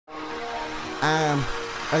I'm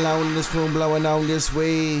alone in this room blowing on this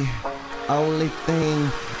weed. Only thing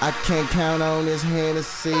I can't count on is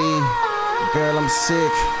Hennessy. Girl, I'm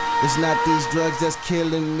sick. It's not these drugs that's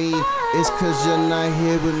killing me. It's cause you're not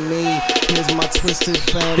here with me. Here's my twisted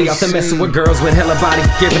fantasy. They out there messing with girls with hella body,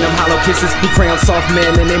 giving them hollow kisses. We prey on soft men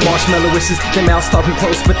and they marshmallow wishes. Their mouths talking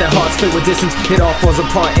close but their hearts filled with distance. It all falls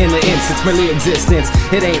apart in an instant, merely existence.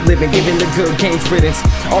 It ain't living, giving the good games riddance.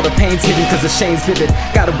 All the pain's hidden cause the shame's vivid.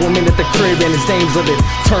 Got a woman at the crib and his dame's livid.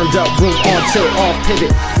 Turned up, room on till off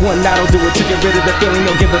pivot. One night'll do it to get rid of the feeling.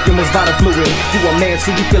 You'll give up your most vital fluid. You a man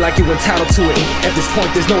so you feel like you're entitled to it. At this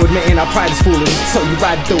point there's no admitting our pride is foolish. So you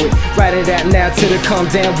ride through it. Ride it out now till it come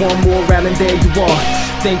down. One more round and there you are.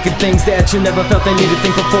 Thinking things that you never felt they need to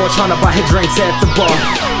think before. Trying to buy his drinks at the bar.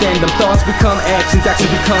 Then them thoughts become actions, actually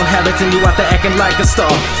become habits. And you out there acting like a star.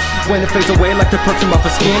 When it fades away like the perfume off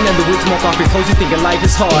your skin and the wood smoke off your clothes, you thinking life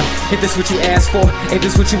is hard. If this what you asked for, ain't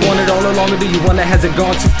this what you wanted all along, or do you want that hasn't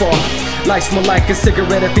gone too far? Life smell like a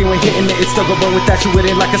cigarette, if you ain't hitting it, it's still gonna burn without you with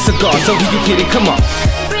it like a cigar. So who you kidding? Come on.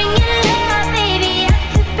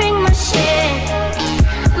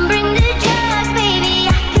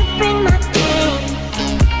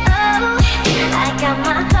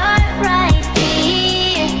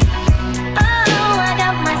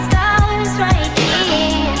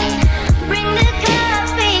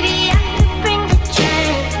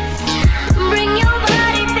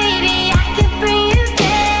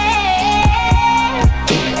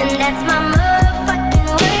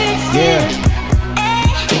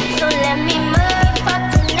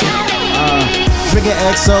 Drinking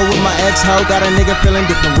XO with my ex-ho, got a nigga feeling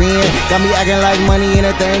different. Got me acting like money ain't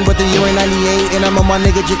a thing, but the year ain't 98, and I'm on my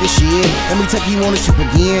nigga drinking shit. Let me take you on a trip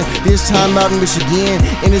again, this time out in Michigan,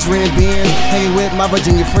 in this rented Benz, hanging with my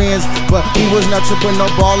Virginia friends. But he was not tripping,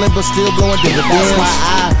 no ballin', but still blowing dividends. That's why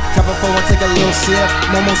I cup a phone and take a little sip,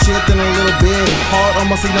 no more shit than a little bit. Hard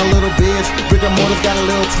almost eating a little bitch, Rick and Mortis got a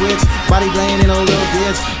little twitch, body laying in a little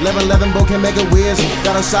ditch. 11-11 bro can make a whiz,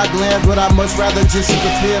 got a shot glance, but I'd much rather just sip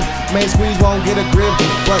the fifth. Main squeeze won't get a grip,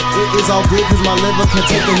 but it is all good cause my liver can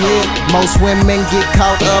take a hit. Most women get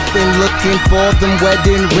caught up in looking for them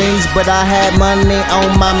wedding rings, but I had money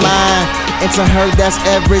on my mind, and to her that's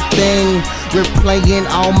everything. Replaying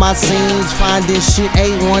all my scenes, finding shit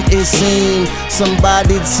A1 it seems.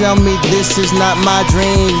 Somebody tell me this is not my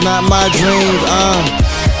dreams, not my dreams.